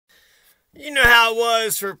You know how it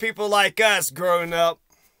was for people like us growing up.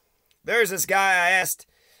 There's this guy I asked,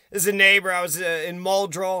 this is a neighbor. I was in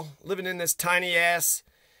Muldrow, living in this tiny ass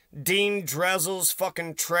Dean Dressel's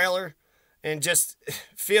fucking trailer and just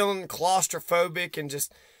feeling claustrophobic and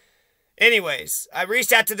just. Anyways, I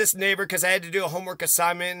reached out to this neighbor because I had to do a homework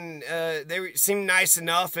assignment and they seemed nice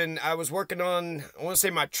enough. And I was working on, I want to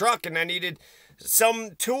say my truck, and I needed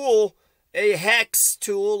some tool, a hex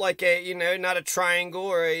tool, like a, not a triangle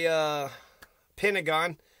or a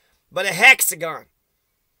pentagon, but a hexagon.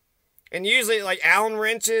 And usually like Allen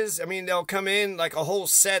wrenches, I mean, they'll come in like a whole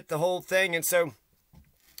set, the whole thing. And so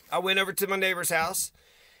I went over to my neighbor's house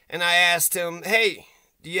and I asked him, hey,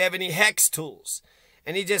 do you have any hex tools?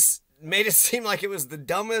 And he just made it seem like it was the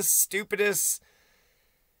dumbest, stupidest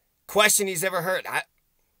question he's ever heard. I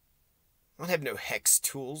don't have no hex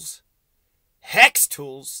tools. Hex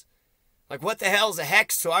tools? Like, what the hell is a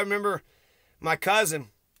hex tool? I remember my cousin,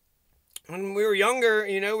 when we were younger,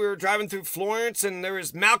 we were driving through Florence and there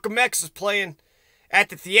was Malcolm X was playing at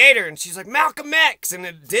the theater. And she's like, Malcolm X! And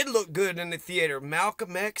it did look good in the theater.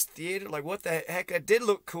 Malcolm X theater? Like, what the heck? That did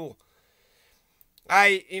look cool.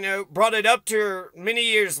 I, brought it up to her many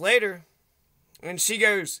years later. And she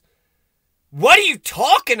goes, what are you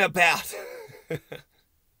talking about?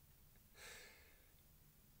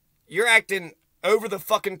 You're acting over the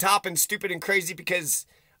fucking top and stupid and crazy because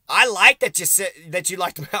I like that you said that you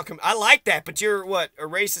liked Malcolm. I like that, but you're what, a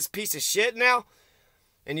racist piece of shit now?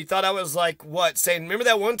 And you thought I was like, what, saying, remember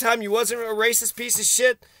that one time you wasn't a racist piece of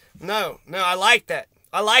shit? No, I like that.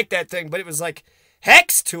 I like that thing, but it was like,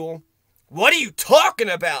 hex tool? What are you talking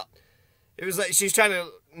about? It was like she's trying to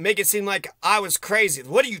make it seem like I was crazy.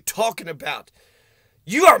 What are you talking about?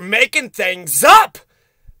 You are making things up!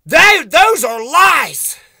 Those are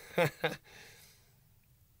lies!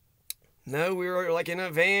 No, we were like in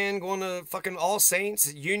a van going to fucking All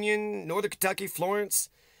Saints, Union, Northern Kentucky, Florence.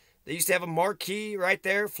 They used to have a marquee right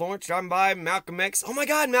there, Florence, driving by, Malcolm X. Oh my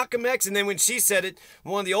God, Malcolm X. And then when she said it,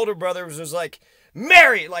 one of the older brothers was like,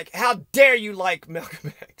 Mary, like, how dare you like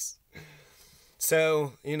Malcolm X?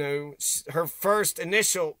 So, her first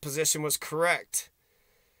initial position was correct.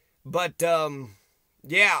 But,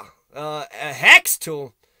 yeah, a hex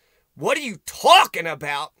tool? What are you talking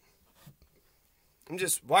about?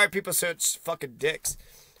 Why are people such fucking dicks?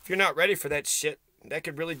 If you're not ready for that shit, that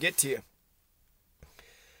could really get to you.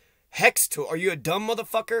 Hex tool. Are you a dumb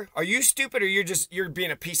motherfucker? Are you stupid or you're being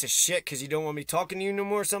a piece of shit because you don't want me talking to you no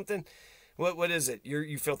more or something? What is it?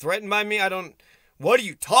 You feel threatened by me? What are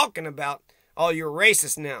you talking about? Oh, you're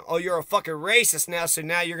racist now. Oh, you're a fucking racist now, so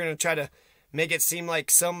now you're going to try to make it seem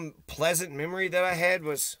like some pleasant memory that I had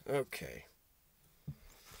was okay.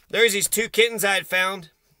 There's these two kittens I had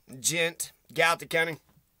found. Gallatin County.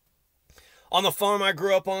 On the farm I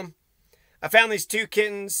grew up on. I found these two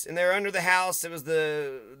kittens, and they were under the house. It was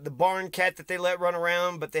the barn cat that they let run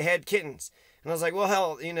around, but they had kittens. And I was like, well,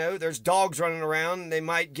 hell, there's dogs running around. They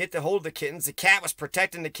might get the hold of the kittens. The cat was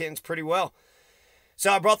protecting the kittens pretty well.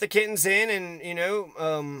 So I brought the kittens in,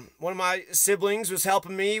 and, one of my siblings was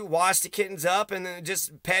helping me wash the kittens up and then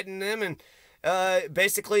just petting them. And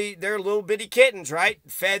basically, they're little bitty kittens, right?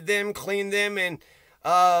 Fed them, cleaned them, and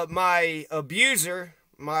my abuser,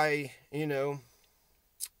 my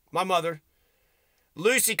mother,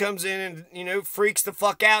 Lucy, comes in and, freaks the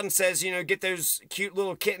fuck out and says, get those cute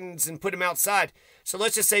little kittens and put them outside. So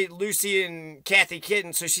let's just say Lucy and Kathy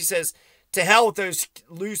kittens. So she says, to hell with those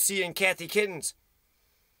Lucy and Kathy kittens.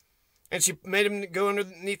 And she made them go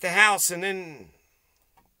underneath the house, and then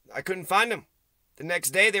I couldn't find them. The next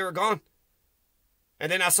day, they were gone.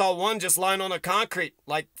 And then I saw one just lying on the concrete,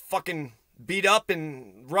 like fucking beat up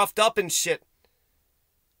and roughed up and shit.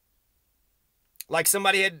 Like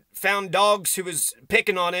somebody had found dogs who was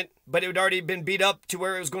picking on it, but it had already been beat up to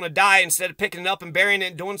where it was going to die. Instead of picking it up and burying it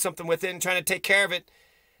and doing something with it and trying to take care of it,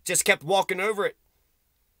 just kept walking over it.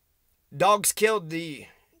 Dogs killed the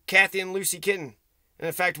Kathy and Lucy kitten. And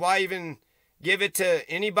in fact, why even give it to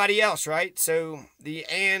anybody else, right? So the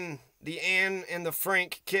Anne and the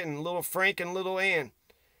Frank kitten, little Frank and little Anne.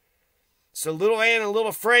 So little Anne and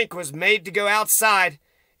little Frank was made to go outside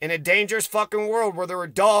in a dangerous fucking world where there were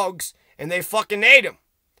dogs and they fucking ate them.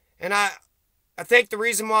 And I think the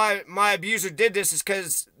reason why my abuser did this is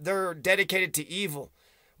because they're dedicated to evil.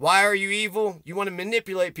 Why are you evil? You want to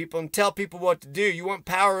manipulate people and tell people what to do. You want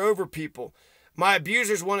power over people. My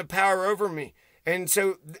abusers wanted power over me. And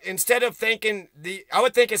so instead of thinking I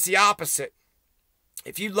would think it's the opposite.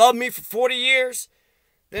 If you love me for 40 years,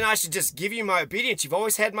 then I should just give you my obedience. You've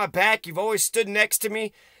always had my back. You've always stood next to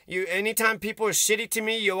me. Anytime people are shitty to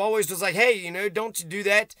me, you always was like, hey, don't you do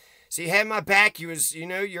that. So you had my back. You was,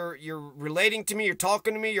 you're relating to me. You're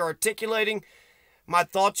talking to me. You're articulating my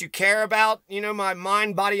thoughts you care about. My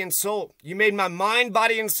mind, body, and soul. You made my mind,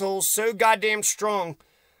 body, and soul so goddamn strong.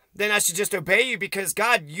 Then I should just obey you because,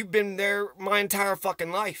 God, you've been there my entire fucking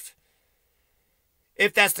life.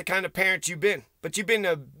 If that's the kind of parent you've been. But you've been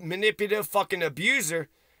a manipulative fucking abuser.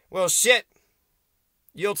 Well, shit.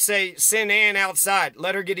 You'll say, send Ann outside.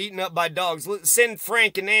 Let her get eaten up by dogs. Send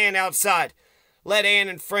Frank and Ann outside. Let Ann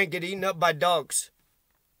and Frank get eaten up by dogs.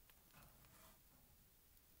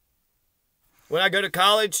 When I go to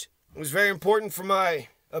college, it was very important for my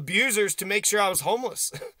abusers to make sure I was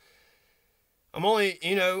homeless. I'm only,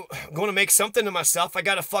 going to make something of myself. I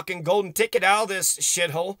got a fucking golden ticket out of this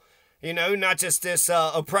shithole. Not just this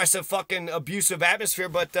oppressive fucking abusive atmosphere,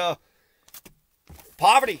 but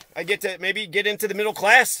poverty. I get to maybe get into the middle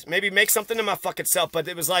class, maybe make something of my fucking self. But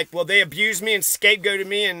it was like, well, they abused me and scapegoated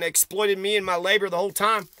me and exploited me and my labor the whole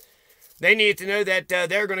time. They needed to know that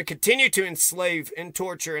they're going to continue to enslave and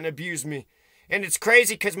torture and abuse me. And it's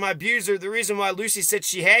crazy because my abuser, the reason why Lucy said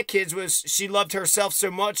she had kids was she loved herself so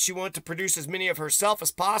much she wanted to produce as many of herself as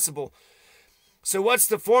possible. So what's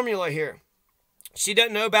the formula here? She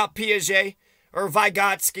doesn't know about Piaget or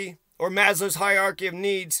Vygotsky or Maslow's hierarchy of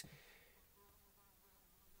needs.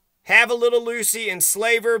 Have a little Lucy,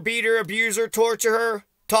 enslave her, beat her, abuse her, torture her,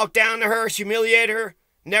 talk down to her, humiliate her,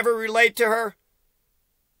 never relate to her.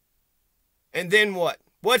 And then what?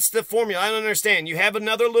 What's the formula? I don't understand. You have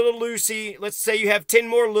another little Lucy. Let's say you have 10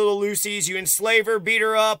 more little Lucys. You enslave her, beat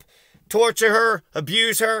her up, torture her,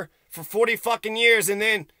 abuse her for 40 fucking years. And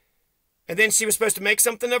then she was supposed to make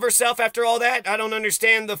something of herself after all that? I don't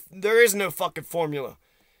understand. There is no fucking formula.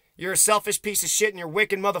 You're a selfish piece of shit and you're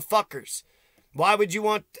wicked motherfuckers. Why would you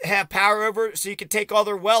want to have power over it? So you could take all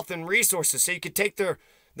their wealth and resources. So you could take their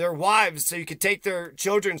wives. So you could take their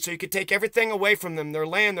children. So you could take everything away from them. Their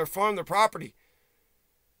land, their farm, their property.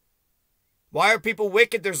 Why are people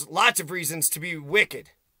wicked? There's lots of reasons to be wicked.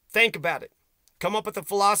 Think about it. Come up with a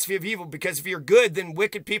philosophy of evil, because if you're good, then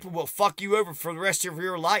wicked people will fuck you over for the rest of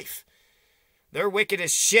your life. They're wicked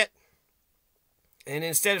as shit. And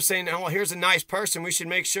instead of saying, oh, well, here's a nice person, we should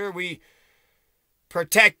make sure we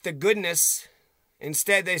protect the goodness.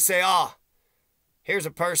 Instead, they say, here's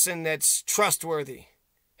a person that's trustworthy.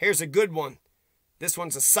 Here's a good one. This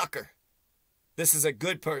one's a sucker. This is a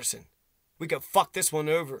good person. We could fuck this one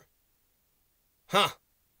over. Huh.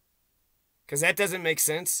 Because that doesn't make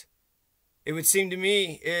sense. It would seem to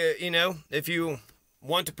me, if you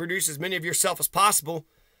want to produce as many of yourself as possible,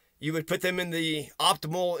 you would put them in the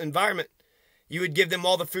optimal environment. You would give them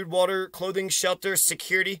all the food, water, clothing, shelter,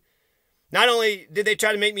 security. Not only did they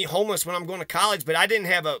try to make me homeless when I'm going to college, but I didn't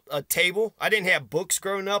have a table. I didn't have books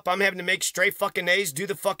growing up. I'm having to make straight fucking A's, do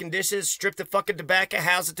the fucking dishes, strip the fucking tobacco,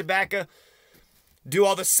 house the tobacco, do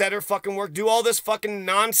all the setter fucking work, do all this fucking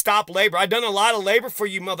non-stop labor. I done a lot of labor for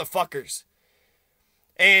you motherfuckers.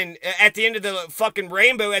 And at the end of the fucking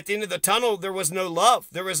rainbow, at the end of the tunnel, there was no love.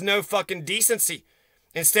 There was no fucking decency.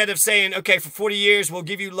 Instead of saying, okay, for 40 years, we'll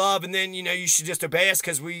give you love, and then, you should just obey us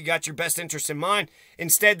because we got your best interest in mind.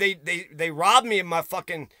 Instead, they robbed me of my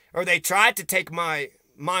fucking, or they tried to take my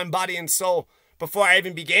mind, body, and soul before I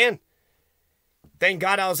even began. Thank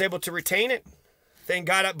God I was able to retain it. Thank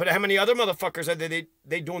God. But how many other motherfuckers are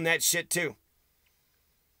they doing that shit too?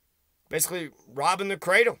 Basically, robbing the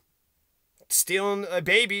cradle. Stealing a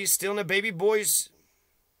baby boy's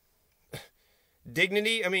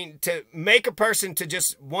dignity. I mean, to make a person to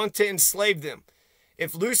just want to enslave them.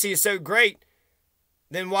 If Lucy is so great,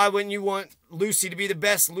 then why wouldn't you want Lucy to be the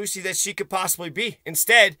best Lucy that she could possibly be?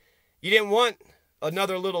 Instead, you didn't want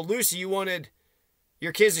another little Lucy. You wanted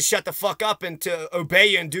your kids to shut the fuck up and to obey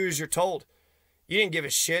you and do as you're told. You didn't give a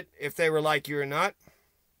shit if they were like you or not.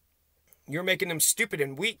 You're making them stupid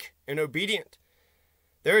and weak and obedient.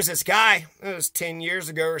 There was this guy, it was 10 years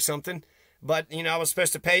ago or something, but, I was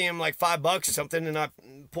supposed to pay him like $5 or something, and I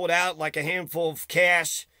pulled out like a handful of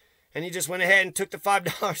cash, and he just went ahead and took the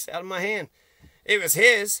 $5 out of my hand. It was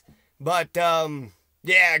his, but,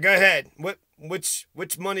 yeah, go ahead. Which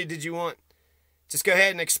money did you want? Just go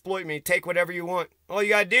ahead and exploit me. Take whatever you want. All you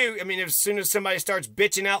gotta do, as soon as somebody starts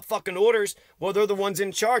bitching out fucking orders, well, they're the ones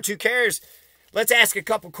in charge. Who cares? Let's ask a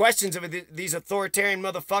couple questions of these authoritarian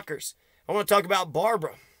motherfuckers. I want to talk about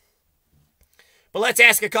Barbara. But let's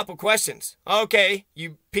ask a couple questions. Okay,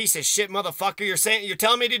 you piece of shit motherfucker. You're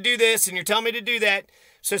telling me to do this and you're telling me to do that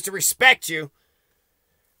so as to respect you.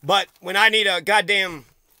 But when I need a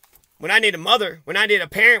mother, when I need a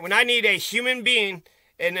parent, when I need a human being,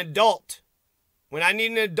 an adult, when I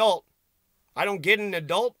need an adult, I don't get an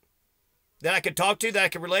adult that I could talk to, that I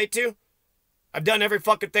could relate to. I've done every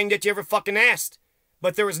fucking thing that you ever fucking asked.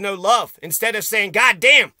 but there was no love. Instead of saying, God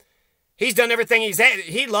damn, he's done everything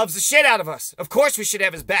he loves the shit out of us. Of course we should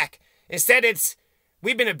have his back. Instead, it's,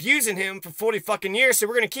 we've been abusing him for 40 fucking years, so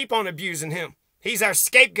we're going to keep on abusing him. He's our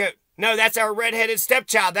scapegoat. No, that's our redheaded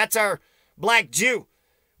stepchild. That's our black Jew.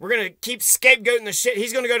 We're going to keep scapegoating the shit.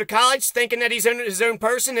 He's going to go to college thinking that he's his own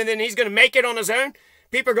person, and then he's going to make it on his own.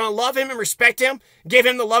 People are going to love him and respect him, give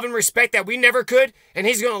him the love and respect that we never could, and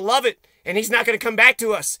he's going to love it, and he's not going to come back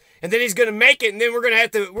to us. And then he's going to make it, and then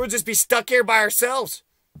we'll just be stuck here by ourselves.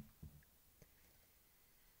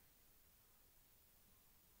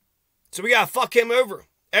 So we got to fuck him over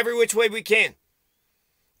every which way we can.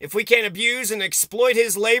 If we can't abuse and exploit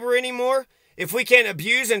his labor anymore, if we can't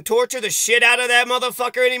abuse and torture the shit out of that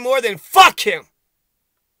motherfucker anymore, then fuck him.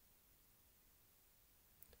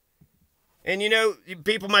 And you know,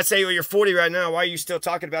 people might say, well, you're 40 right now. Why are you still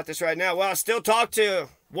talking about this right now? Well, I still talk to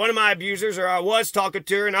one of my abusers, or I was talking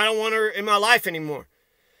to her, and I don't want her in my life anymore.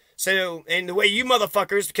 So, and the way you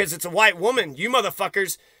motherfuckers, because it's a white woman, you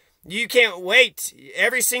motherfuckers, you can't wait.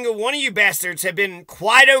 Every single one of you bastards have been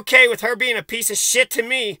quite okay with her being a piece of shit to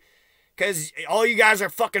me, because all you guys are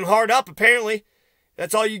fucking hard up, apparently.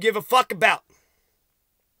 That's all you give a fuck about.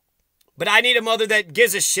 But I need a mother that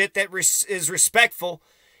gives a shit, that is respectful.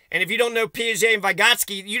 And if you don't know Piaget and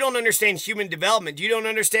Vygotsky, you don't understand human development. You don't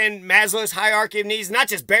understand Maslow's hierarchy of needs. Not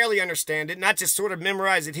just barely understand it, not just sort of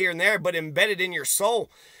memorize it here and there, but embed it in your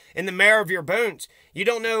soul, in the marrow of your bones. You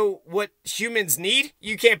don't know what humans need.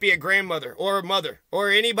 You can't be a grandmother or a mother or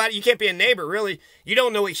anybody. You can't be a neighbor, really. You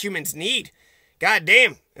don't know what humans need. God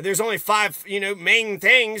damn. There's only 5, main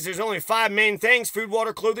things. There's only 5 main things: food,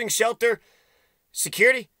 water, clothing, shelter,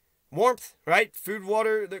 security, warmth, right? Food,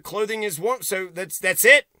 water, the clothing is warmth. So that's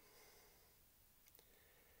it.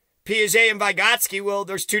 Piaget and Vygotsky, well,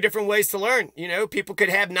 there's 2 different ways to learn. People could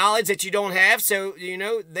have knowledge that you don't have, so,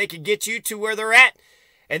 they could get you to where they're at.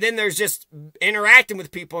 And then there's just interacting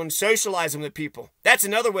with people and socializing with people. That's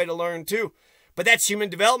another way to learn, too. But that's human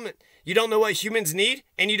development. You don't know what humans need,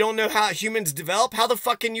 and you don't know how humans develop. How the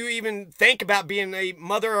fuck can you even think about being a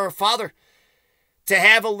mother or a father? To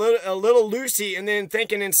have a little Lucy and then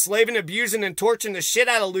thinking enslaving, abusing, and torturing the shit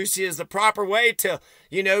out of Lucy is the proper way to,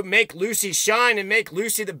 make Lucy shine and make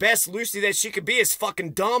Lucy the best Lucy that she could be is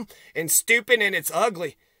fucking dumb and stupid, and it's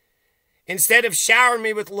ugly. Instead of showering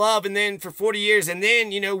me with love and then for 40 years and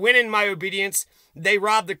then, winning my obedience, they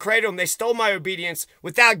robbed the cradle and they stole my obedience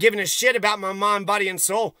without giving a shit about my mind, body, and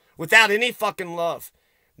soul, without any fucking love.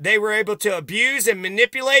 They were able to abuse and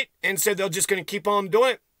manipulate, and so they're just going to keep on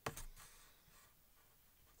doing it.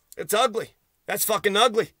 It's ugly. That's fucking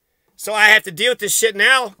ugly. So I have to deal with this shit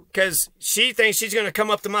now because she thinks she's going to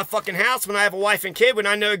come up to my fucking house when I have a wife and kid when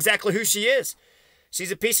I know exactly who she is.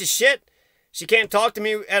 She's a piece of shit. She can't talk to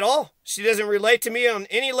me at all. She doesn't relate to me on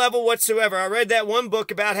any level whatsoever. I read that one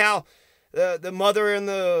book about how the mother and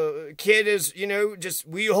the kid is, just,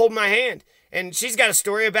 will you hold my hand? And she's got a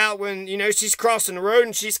story about when, she's crossing the road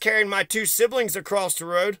and she's carrying my 2 siblings across the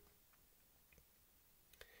road.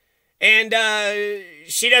 And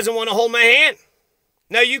she doesn't want to hold my hand.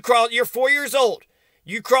 No, you're 4 years old.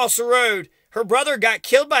 You cross the road. Her brother got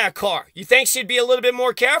killed by a car. You think she'd be a little bit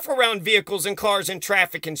more careful around vehicles and cars and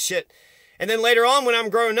traffic and shit. And then later on when I'm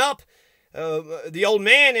growing up, the old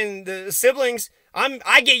man and the siblings,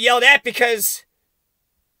 I get yelled at because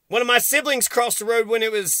one of my siblings crossed the road when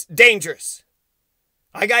it was dangerous.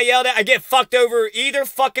 I got yelled at. I get fucked over either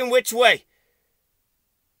fucking which way.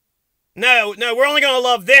 No, we're only going to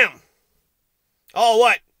love them. Oh,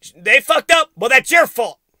 what? They fucked up? Well, that's your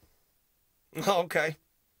fault. Oh, okay.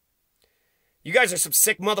 You guys are some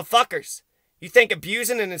sick motherfuckers. You think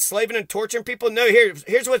abusing and enslaving and torturing people? No,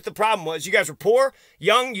 here's what the problem was. You guys were poor,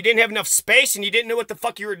 young, you didn't have enough space, and you didn't know what the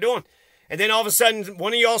fuck you were doing. And then all of a sudden,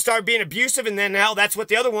 one of y'all started being abusive, and then now that's what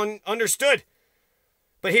the other one understood.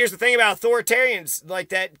 But here's the thing about authoritarians, like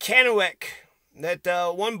that Kennewick, that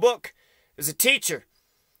one book, is a teacher,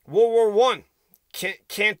 World War I,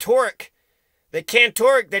 Kantorek.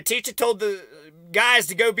 That teacher told the guys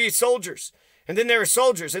to go be soldiers. And then they were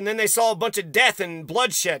soldiers, and then they saw a bunch of death and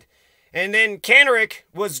bloodshed. And then Kantorek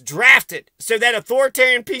was drafted. So that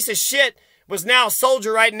authoritarian piece of shit was now a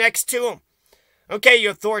soldier right next to him. Okay, you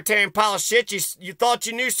authoritarian pile of shit. You thought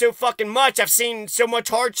you knew so fucking much. I've seen so much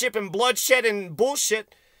hardship and bloodshed and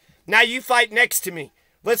bullshit. Now you fight next to me.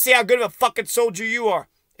 Let's see how good of a fucking soldier you are.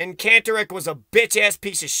 And Kantorek was a bitch-ass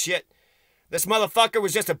piece of shit. This motherfucker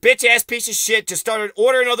was just a bitch-ass piece of shit. Just started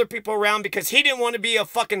ordering other people around because he didn't want to be a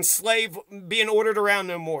fucking slave being ordered around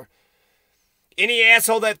no more. Any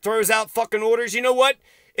asshole that throws out fucking orders, you know what?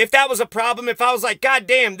 If that was a problem, if I was like, God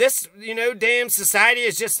damn, this, damn society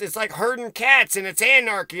is just, it's like herding cats and it's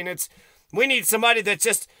anarchy and it's, We need somebody that's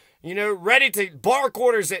just, ready to bark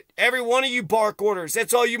orders at every one of you bark orders.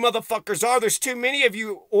 That's all you motherfuckers are. There's too many of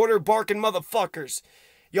you order barking motherfuckers.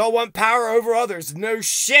 Y'all want power over others. No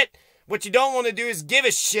shit. What you don't want to do is give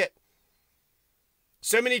a shit.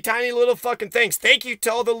 So many tiny little fucking things. Thank you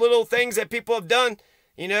to all the little things that people have done.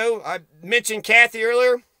 I mentioned Kathy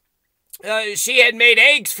earlier. She had made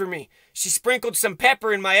eggs for me. She sprinkled some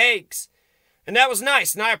pepper in my eggs. And that was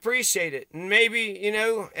nice, and I appreciate it. And maybe,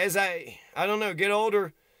 as I don't know, get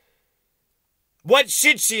older, what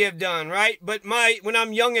should she have done, right? But when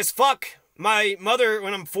I'm young as fuck, my mother,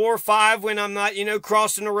 when I'm 4 or 5, when I'm not,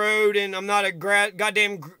 crossing the road and I'm not a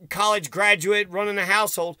goddamn college graduate running a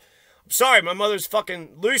household, I'm sorry, my mother's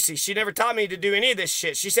fucking Lucy. She never taught me to do any of this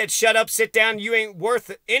shit. She said, shut up, sit down, you ain't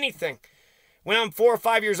worth anything. When I'm 4 or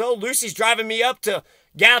 5 years old, Lucy's driving me up to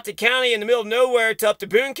Gallatin County in the middle of nowhere to up to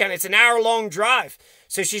Boone County. It's an hour-long drive.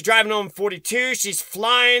 So she's driving on 42. She's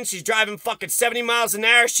flying. She's driving fucking 70 miles an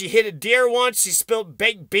hour. She hit a deer once. She spilled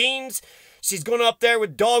baked beans. She's going up there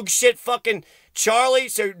with dog shit fucking Charlie.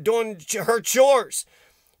 So doing her chores.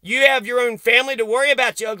 You have your own family to worry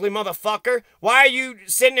about, you ugly motherfucker. Why are you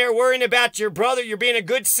sitting there worrying about your brother? You're being a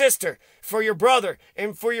good sister for your brother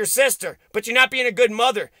and for your sister, but you're not being a good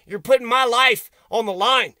mother. You're putting my life on the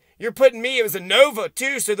line. You're putting me, it was a Nova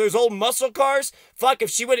too, so those old muscle cars, fuck, if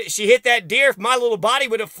she hit that deer, if my little body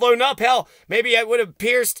would have flown up, hell, maybe it would have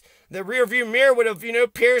pierced, the rear view mirror would have,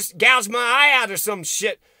 gouged my eye out or some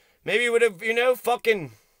shit. Maybe it would have,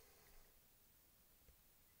 fucking...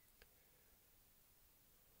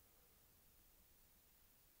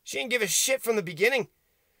 She didn't give a shit from the beginning.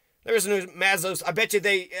 There was no Maslow's. I bet you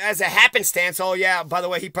as a happenstance, oh yeah, by the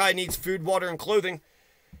way, he probably needs food, water, and clothing.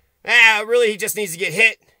 Really, he just needs to get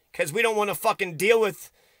hit. Because we don't want to fucking deal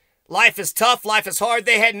with life is tough, life is hard.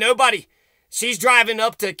 They had nobody. She's driving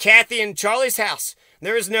up to Kathy and Charlie's house.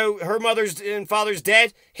 There is her mother's and father's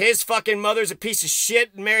dead. His fucking mother's a piece of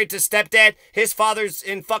shit, married to stepdad. His father's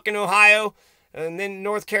in fucking Ohio and then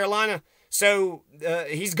North Carolina. So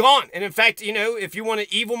he's gone. And in fact, if you want an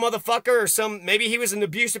evil motherfucker or maybe he was an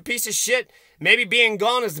abusive piece of shit, maybe being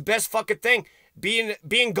gone is the best fucking thing.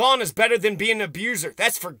 Being gone is better than being an abuser.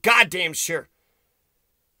 That's for goddamn sure.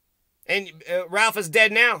 And Ralph is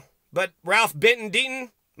dead now. But Ralph Benton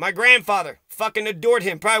Deaton, my grandfather, fucking adored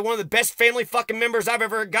him. Probably one of the best family fucking members I've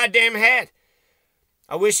ever goddamn had.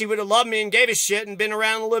 I wish he would have loved me and gave a shit and been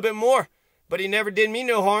around a little bit more. But he never did me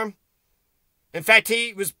no harm. In fact,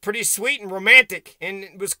 he was pretty sweet and romantic and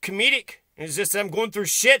it was comedic. It's just I'm going through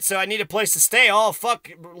shit, so I need a place to stay. Oh, fuck,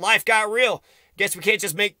 life got real. Guess we can't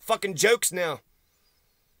just make fucking jokes now.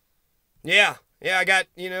 Yeah, I got,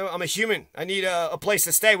 I'm a human. I need a place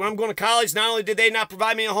to stay. When I'm going to college, not only did they not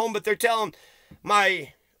provide me a home, but they're telling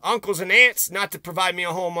my uncles and aunts not to provide me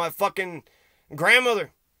a home. My fucking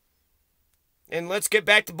grandmother. And let's get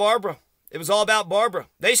back to Barbara. It was all about Barbara.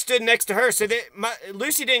 They stood next to her. So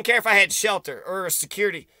Lucy didn't care if I had shelter or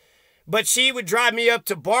security. But she would drive me up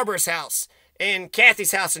to Barbara's house and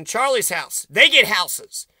Kathy's house and Charlie's house. They get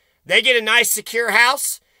houses. They get a nice, secure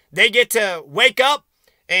house. They get to wake up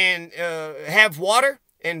and have water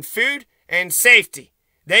and food and safety.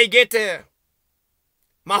 They get to...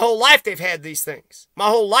 My whole life they've had these things. My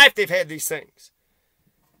whole life they've had these things.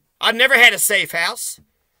 I've never had a safe house.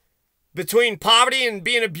 Between poverty and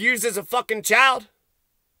being abused as a fucking child.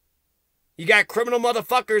 You got criminal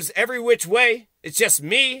motherfuckers every which way. It's just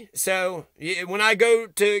me. So when I go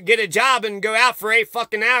to get a job and go out for 8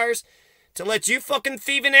 fucking hours to let you fucking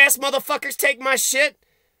thieving ass motherfuckers take my shit?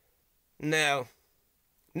 No.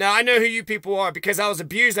 No, I know who you people are because I was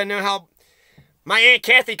abused. I know how my Aunt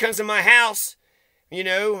Kathy comes to my house.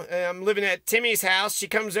 I'm living at Timmy's house. She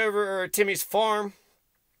comes over, or Timmy's farm.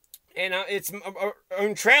 And it's our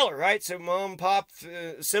own trailer, right? So mom, pop,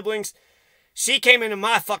 siblings. She came into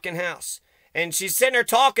my fucking house. And she's sitting there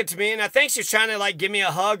talking to me. And I think she's trying to, give me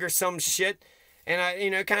a hug or some shit. And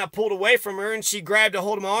I, kind of pulled away from her. And she grabbed a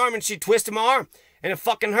hold of my arm. And she twisted my arm. And it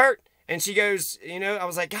fucking hurt. And she goes, I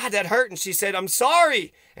was like, God, that hurt. And she said, I'm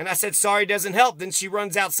sorry. And I said, sorry doesn't help. Then she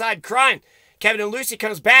runs outside crying. Kevin and Lucy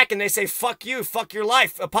comes back and they say, fuck you, fuck your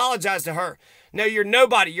life. Apologize to her. No, you're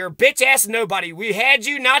nobody. You're a bitch-ass nobody. We had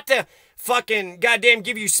you not to fucking goddamn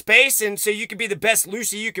give you space and so you could be the best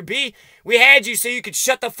Lucy you could be. We had you so you could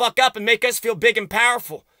shut the fuck up and make us feel big and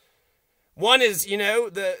powerful. One is,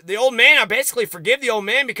 the old man. I basically forgive the old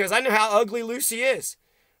man because I know how ugly Lucy is.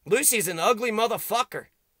 Lucy's an ugly motherfucker.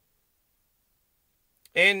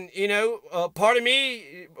 And, part of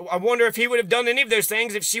me, I wonder if he would have done any of those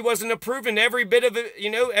things if she wasn't approving every bit of it,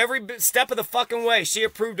 every step of the fucking way. She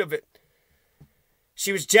approved of it.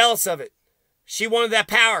 She was jealous of it. She wanted that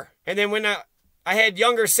power. And then when I had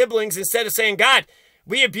younger siblings, instead of saying, God,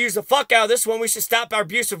 we abuse the fuck out of this one, we should stop our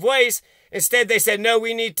abusive ways. Instead, they said, no,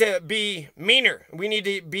 we need to be meaner. We need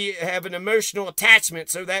to have an emotional attachment,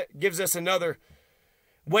 so that gives us another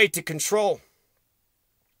way to control.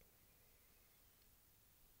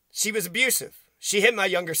 She was abusive. She hit my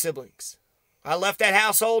younger siblings. I left that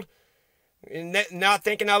household and not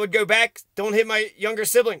thinking I would go back. Don't hit my younger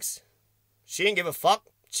siblings. She didn't give a fuck.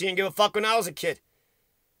 She didn't give a fuck when I was a kid.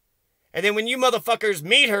 And then when you motherfuckers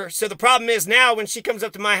meet her, so the problem is now when she comes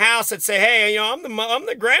up to my house and say, hey, I'm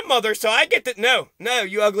the grandmother, so I get to, no,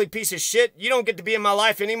 you ugly piece of shit. You don't get to be in my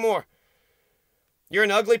life anymore. You're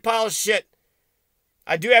an ugly pile of shit.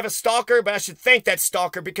 I do have a stalker, but I should thank that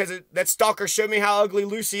stalker because that stalker showed me how ugly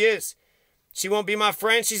Lucy is. She won't be my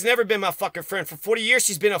friend. She's never been my fucking friend. For 40 years,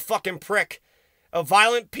 she's been a fucking prick. A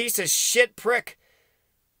violent piece of shit prick.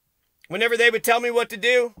 Whenever they would tell me what to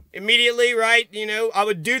do, immediately, right, I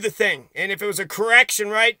would do the thing. And if it was a correction,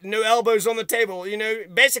 right, no elbows on the table,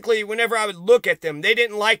 basically whenever I would look at them, they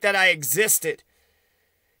didn't like that I existed.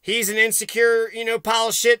 He's an insecure, pile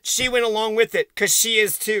of shit. She went along with it because she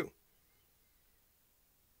is too.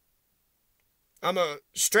 I'm a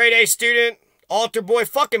straight A student, altar boy,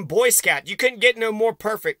 fucking Boy Scout. You couldn't get no more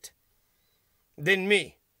perfect than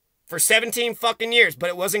me. For 17 fucking years, but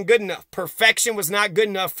it wasn't good enough. Perfection was not good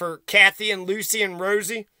enough for Kathy and Lucy and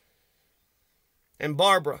Rosie and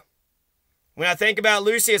Barbara. When I think about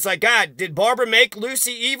Lucy, it's like, God, did Barbara make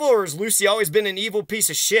Lucy evil, or has Lucy always been an evil piece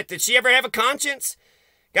of shit? Did she ever have a conscience?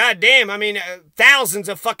 God damn, thousands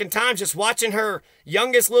of fucking times just watching her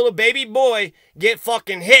youngest little baby boy get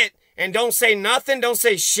fucking hit and don't say nothing, don't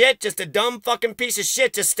say shit, just a dumb fucking piece of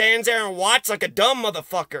shit, just stands there and watch like a dumb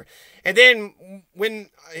motherfucker. And then when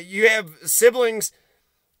you have siblings,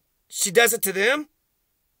 she does it to them.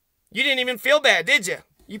 You didn't even feel bad, did you?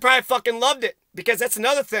 You probably fucking loved it, because that's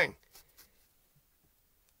another thing.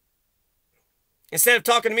 Instead of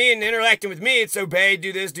talking to me and interacting with me, it's obey,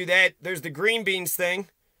 do this, do that. There's the green beans thing.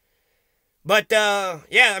 But,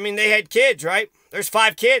 yeah, they had kids, right? There's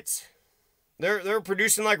 5 kids. They're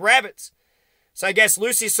producing like rabbits. So I guess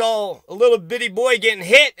Lucy saw a little bitty boy getting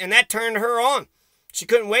hit, and that turned her on. She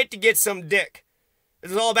couldn't wait to get some dick.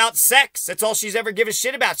 It's all about sex. That's all she's ever given a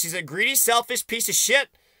shit about. She's a greedy, selfish piece of shit.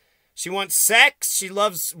 She wants sex. She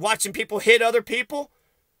loves watching people hit other people.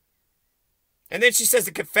 And then she says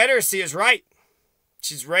the Confederacy is right.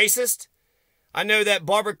 She's racist. I know that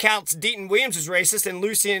Barbara Counts Deaton Williams is racist, and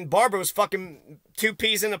Lucy and Barbara was fucking 2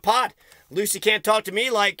 peas in a pod. Lucy can't talk to me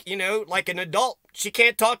like, like an adult. She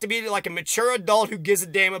can't talk to me like a mature adult who gives a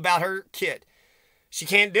damn about her kid. She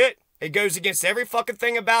can't do it. It goes against every fucking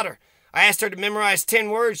thing about her. I asked her to memorize 10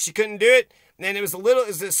 words. She couldn't do it. And it was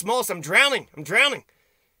the smallest. I'm drowning.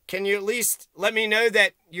 Can you at least let me know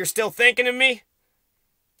that you're still thinking of me?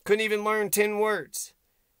 Couldn't even learn 10 words.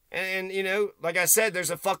 And like I said, there's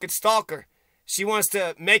a fucking stalker. She wants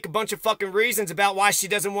to make a bunch of fucking reasons about why she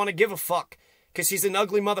doesn't want to give a fuck. Because she's an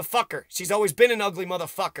ugly motherfucker. She's always been an ugly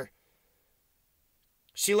motherfucker.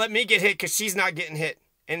 She let me get hit because she's not getting hit.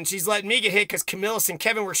 And she's letting me get hit because Camillus and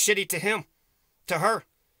Kevin were shitty to her.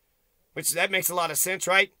 Which, that makes a lot of sense,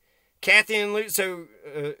 right? Kathy and Luke, so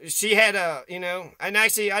she had and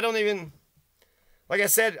actually, I don't even, like I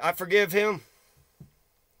said, I forgive him.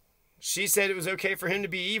 She said it was okay for him to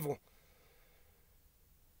be evil.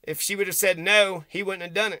 If she would have said no, he wouldn't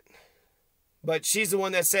have done it. But she's the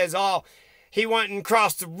one that says, oh, he wouldn't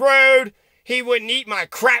cross the road. He wouldn't eat my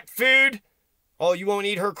crap food. Oh, you won't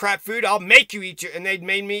eat her crap food? I'll make you eat your... And they'd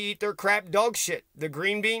made me eat their crap dog shit. The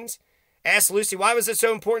green beans. Asked Lucy, why was it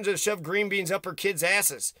so important to shove green beans up her kids'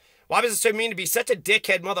 asses? Why was it so mean to be such a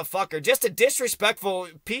dickhead motherfucker? Just a disrespectful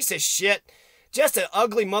piece of shit. Just an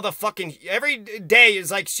ugly motherfucking... Every day is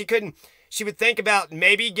like she couldn't... She would think about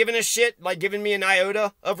maybe giving a shit, like giving me an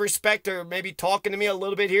iota of respect, or maybe talking to me a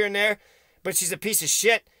little bit here and there. But she's a piece of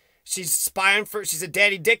shit. She's spying for... She's a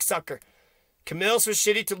daddy dick sucker. Camillus was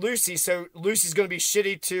shitty to Lucy, so Lucy's going to be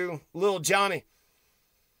shitty to little Johnny.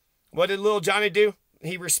 What did little Johnny do?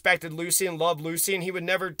 He respected Lucy and loved Lucy, and he would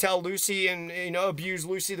never tell Lucy and, abuse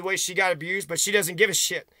Lucy the way she got abused, but she doesn't give a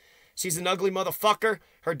shit. She's an ugly motherfucker.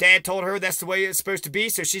 Her dad told her that's the way it's supposed to be,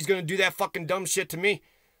 so she's going to do that fucking dumb shit to me.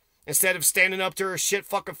 Instead of standing up to her shit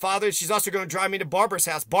fucking father, she's also going to drive me to Barbara's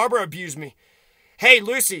house. Barbara abused me. Hey,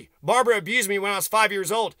 Lucy, Barbara abused me when I was 5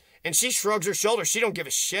 years old, and she shrugs her shoulders. She don't give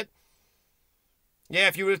a shit. Yeah,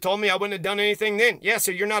 if you would have told me, I wouldn't have done anything then. Yeah,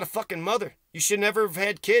 so you're not a fucking mother. You should never have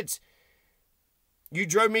had kids. You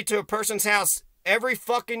drove me to a person's house every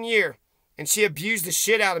fucking year, and she abused the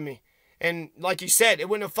shit out of me. And like you said, it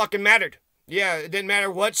wouldn't have fucking mattered. Yeah, it didn't matter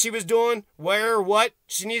what she was doing, where or what.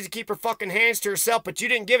 She needs to keep her fucking hands to herself, but you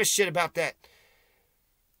didn't give a shit about that.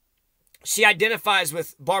 she identifies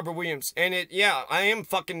with Barbara Williams. And yeah, I am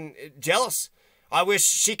fucking jealous. I wish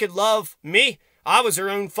she could love me. I was her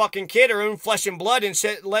own fucking kid, her own flesh and blood, and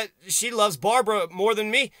she loves Barbara more than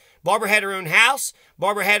me. Barbara had her own house.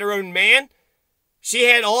 Barbara had her own man. She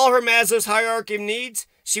had all her Maslow's hierarchy of needs.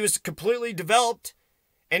 She was completely developed.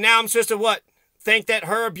 And now I'm supposed to what? Think that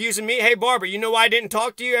her abusing me? Hey, Barbara, you know why I didn't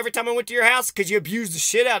talk to you every time I went to your house? Because you abused the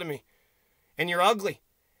shit out of me. And you're ugly.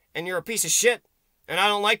 And you're a piece of shit. And I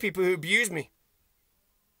don't like people who abuse me.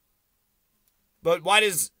 But why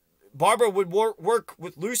does Barbara would work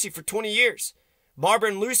with Lucy for 20 years? Barbara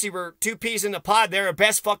and Lucy were two peas in a pod. They were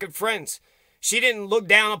best fucking friends. She didn't look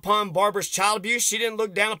down upon Barbara's child abuse. She didn't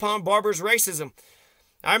look down upon Barbara's racism.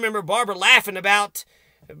 I remember Barbara laughing about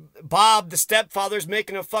Bob, the stepfather's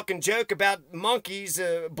making a fucking joke about monkeys.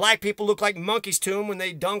 Black people look like monkeys to him when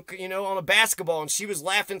they dunk, on a basketball. And she was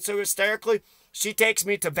laughing so hysterically. She takes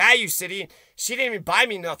me to Value City. She didn't even buy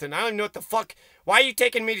me nothing. I don't even know what the fuck. Why are you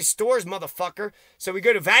taking me to stores, motherfucker? So we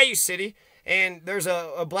go to Value City. And there's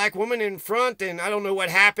a black woman in front, and I don't know what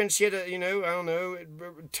happened. She had to, I don't know,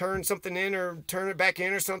 turn something in or turn it back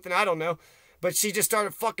in or something. I don't know. But she just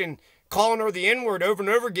started fucking calling her the N-word over and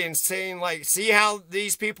over again, saying, like, see how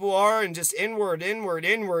these people are, and just N-word, N-word,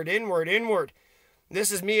 N-word, N-word, N-word.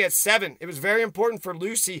 This is me at 7. It was very important for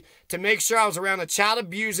Lucy to make sure I was around a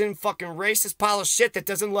child-abusing, fucking racist pile of shit that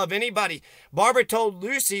doesn't love anybody. Barbara told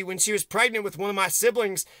Lucy when she was pregnant with one of my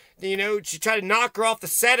siblings, she tried to knock her off the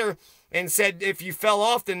setter and said, if you fell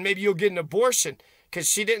off, then maybe you'll get an abortion. Because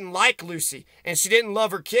she didn't like Lucy, and she didn't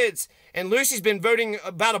love her kids. And Lucy's been voting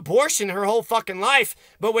about abortion her whole fucking life.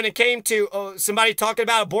 But when it came to somebody talking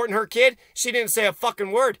about aborting her kid, she didn't say a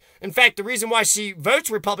fucking word. In fact, the reason why she votes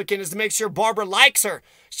Republican is to make sure Barbara likes her.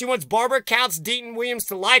 She wants Barbara Counts Deaton Williams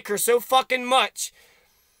to like her so fucking much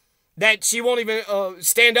that she won't even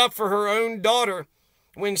stand up for her own daughter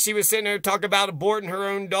when she was sitting there talking about aborting her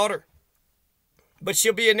own daughter. But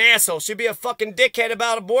she'll be an asshole. She'll be a fucking dickhead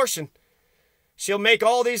about abortion. She'll make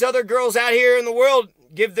all these other girls out here in the world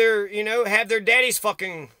give their, have their daddy's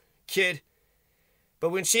fucking kid. But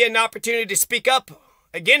when she had an opportunity to speak up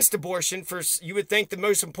against abortion, you would think the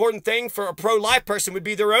most important thing for a pro-life person would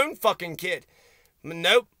be their own fucking kid.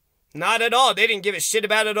 Nope, not at all. They didn't give a shit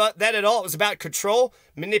about that at all. It was about control,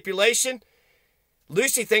 manipulation.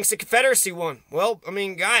 Lucy thinks the Confederacy won. Well,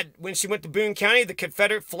 God, when she went to Boone County, the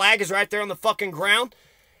Confederate flag is right there on the fucking ground.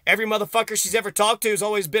 Every motherfucker she's ever talked to has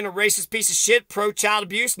always been a racist piece of shit, pro-child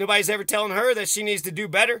abuse. Nobody's ever telling her that she needs to do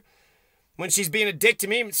better. When she's being a dick to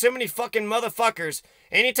me, so many fucking motherfuckers.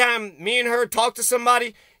 Anytime me and her talk to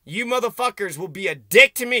somebody, you motherfuckers will be a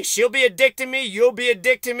dick to me. She'll be a dick to me. You'll be a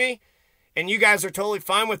dick to me. And you guys are totally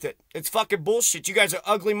fine with it. It's fucking bullshit. You guys are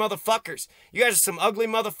ugly motherfuckers. You guys are some ugly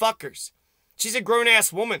motherfuckers. She's a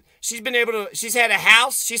grown-ass woman. She's had a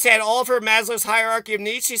house. She's had all of her Maslow's hierarchy of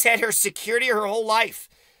needs. She's had her security her whole life.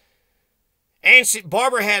 And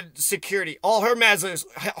Barbara had security. All her Maslow's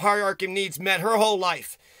hierarchy of needs met her whole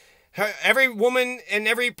life. Every woman and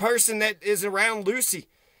every person that is around Lucy,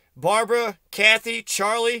 Barbara, Kathy,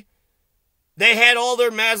 Charlie, they had all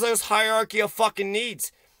their Maslow's hierarchy of fucking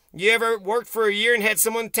needs. You ever worked for a year and had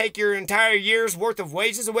someone take your entire year's worth of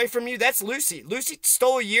wages away from you? That's Lucy. Lucy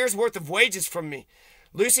stole a year's worth of wages from me.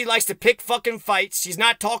 Lucy likes to pick fucking fights. She's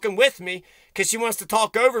not talking with me because she wants to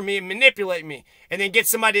talk over me and manipulate me and then get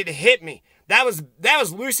somebody to hit me. That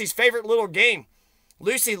was Lucy's favorite little game.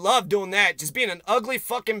 Lucy loved doing that, just being an ugly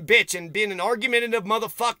fucking bitch and being an argumentative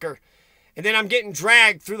motherfucker. And then I'm getting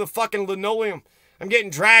dragged through the fucking linoleum. I'm getting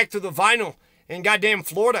dragged through the vinyl in goddamn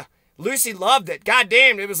Florida. Lucy loved it.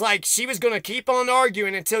 Goddamn, it was like she was going to keep on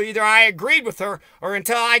arguing until either I agreed with her or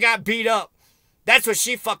until I got beat up. That's what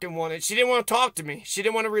she fucking wanted. She didn't want to talk to me. She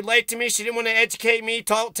didn't want to relate to me. She didn't want to educate me,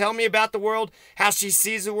 tell me about the world, how she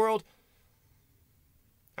sees the world.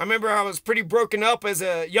 I remember I was pretty broken up as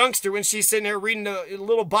a youngster when she's sitting there reading the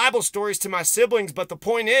little Bible stories to my siblings. But the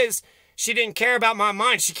point is, she didn't care about my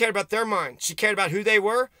mind. She cared about their mind. She cared about who they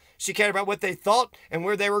were. She cared about what they thought and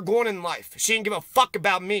where they were going in life. She didn't give a fuck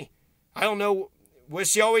about me. I don't know. Was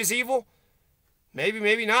she always evil? Maybe,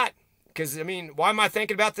 maybe not. Because, why am I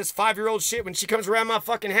thinking about this 5-year-old shit when she comes around my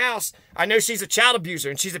fucking house? I know she's a child abuser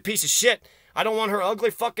and she's a piece of shit. I don't want her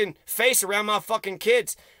ugly fucking face around my fucking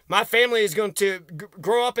kids. My family is going to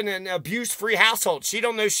grow up in an abuse-free household. She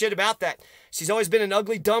don't know shit about that. She's always been an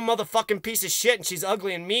ugly, dumb motherfucking piece of shit, and she's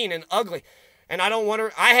ugly and mean and ugly. And I don't want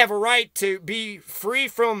her. I have a right to be free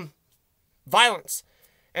from violence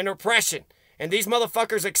and oppression. And these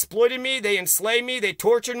motherfuckers exploited me. They enslaved me. They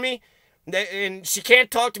tortured me. And she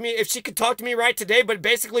can't talk to me. If she could talk to me right today, but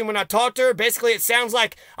basically when I talk to her, basically it sounds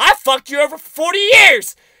like, I fucked you over for 40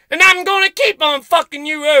 years, and I'm going to keep on fucking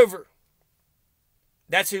you over.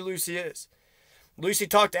 That's who Lucy is. Lucy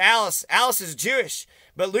talked to Alice. Alice is Jewish,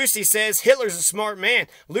 but Lucy says Hitler's a smart man.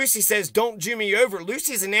 Lucy says, don't Jew me over.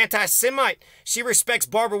 Lucy's an anti-Semite. She respects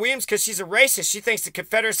Barbara Williams because she's a racist. She thinks the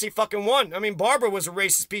Confederacy fucking won. I mean, Barbara was a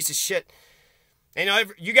racist piece of shit. And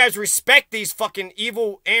you guys respect these fucking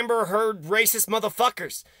evil Amber Heard racist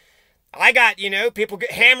motherfuckers. I got, people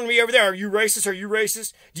get hammering me over there. Are you racist? Are you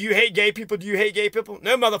racist? Do you hate gay people? Do you hate gay people?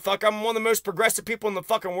 No, motherfucker. I'm one of the most progressive people in the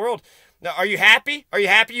fucking world. Now, are you happy? Are you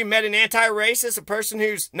happy you met an anti-racist, a person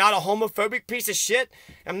who's not a homophobic piece of shit?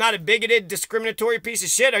 I'm not a bigoted, discriminatory piece of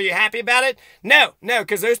shit. Are you happy about it? No,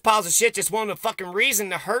 because those piles of shit just wanted a fucking reason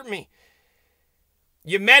to hurt me.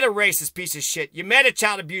 You met a racist piece of shit. You met a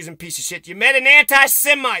child-abusing piece of shit. You met an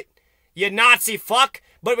anti-Semite. You Nazi fuck.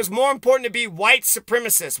 But it was more important to be white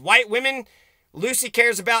supremacists. White women, Lucy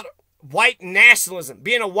cares about white nationalism.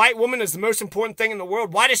 Being a white woman is the most important thing in the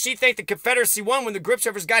world. Why does she think the Confederacy won when the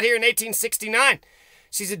Gripshoffers got here in 1869?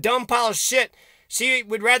 She's a dumb pile of shit. She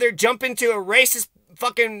would rather jump into a racist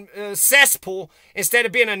fucking cesspool instead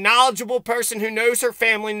of being a knowledgeable person who knows her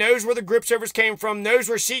family, knows where the Gripshoffers came from, knows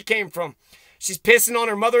where she came from. She's pissing on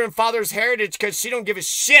her mother and father's heritage because she don't give a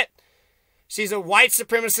shit. She's a white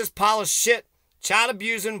supremacist pile of shit. Child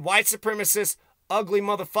abusing, white supremacist, ugly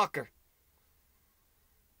motherfucker.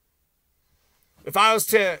 If I was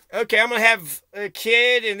to, okay, I'm going to have a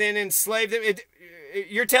kid and then enslave them.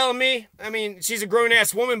 You're telling me, I mean, she's a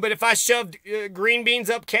grown-ass woman, but if I shoved green beans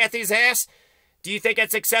up Kathy's ass, do you think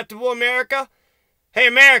that's acceptable, America? Hey,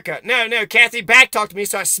 America. No, Kathy backtalked me,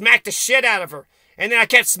 so I smacked the shit out of her. And then I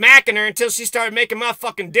kept smacking her until she started making my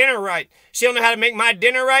fucking dinner right. She don't know how to make my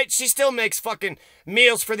dinner right. She still makes fucking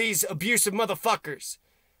meals for these abusive motherfuckers.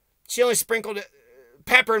 She only sprinkled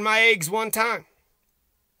pepper in my eggs one time.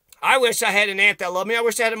 I wish I had an aunt that loved me. I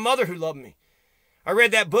wish I had a mother who loved me. I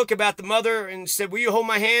read that book about the mother and said, will you hold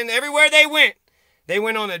my hand? Everywhere they went. They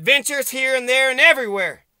went on adventures here and there and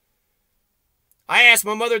everywhere. I asked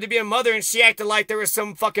my mother to be a mother and she acted like there was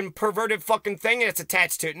some fucking perverted fucking thing that's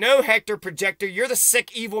attached to it. No, Hector Projector, you're the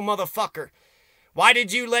sick, evil motherfucker. Why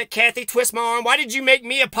did you let Kathy twist my arm? Why did you make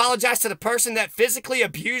me apologize to the person that physically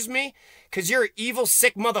abused me? Because you're an evil,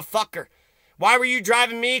 sick motherfucker. Why were you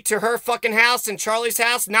driving me to her fucking house and Charlie's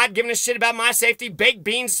house, not giving a shit about my safety? Baked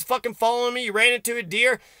beans fucking following me. You ran into a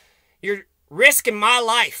deer. You're risking my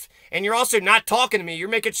life. And you're also not talking to me. You're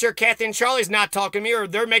making sure Kathy and Charlie's not talking to me, or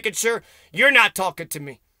they're making sure you're not talking to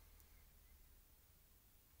me.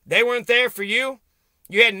 They weren't there for you.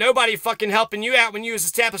 You had nobody fucking helping you out when you was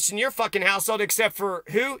establishing your fucking household except for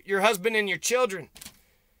who? Your husband and your children.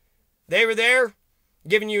 They were there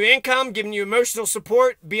giving you income, giving you emotional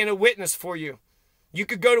support, being a witness for you. You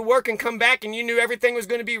could go to work and come back and you knew everything was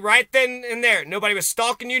going to be right then and there. Nobody was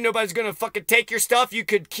stalking you. Nobody's going to fucking take your stuff. You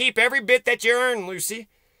could keep every bit that you earn, Lucy.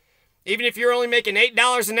 Even if you're only making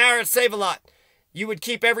 $8 an hour at Save-A-Lot, you would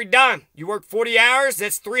keep every dime. You work 40 hours,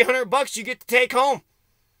 that's $300 you get to take home.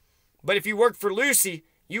 But if you work for Lucy,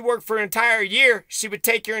 you work for an entire year, she would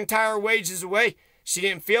take your entire wages away. She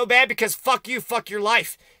didn't feel bad because fuck you, fuck your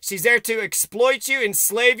life. She's there to exploit you,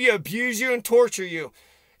 enslave you, abuse you, and torture you.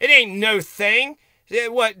 It ain't no thing.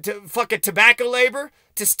 What, to fucking tobacco labor?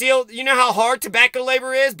 To steal, you know how hard tobacco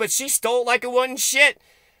labor is? But she stole it like it wasn't shit.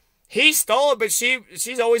 He stole it, but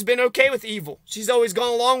she's always been okay with evil. She's always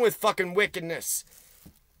gone along with fucking wickedness.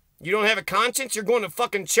 You don't have a conscience? You're going to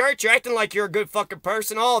fucking church? You're acting like you're a good fucking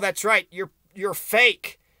person? Oh, that's right. You're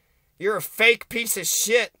fake. You're a fake piece of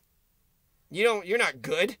shit. You're not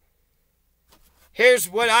good. Here's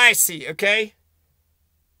what I see, okay?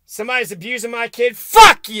 Somebody's abusing my kid?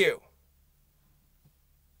 Fuck you!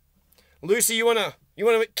 Lucy, you wanna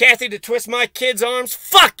Kathy to twist my kid's arms?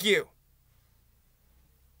 Fuck you!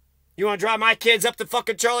 You want to drive my kids up to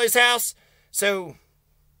fucking Charlie's house? So,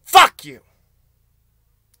 fuck you.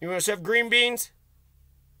 You want to shove green beans?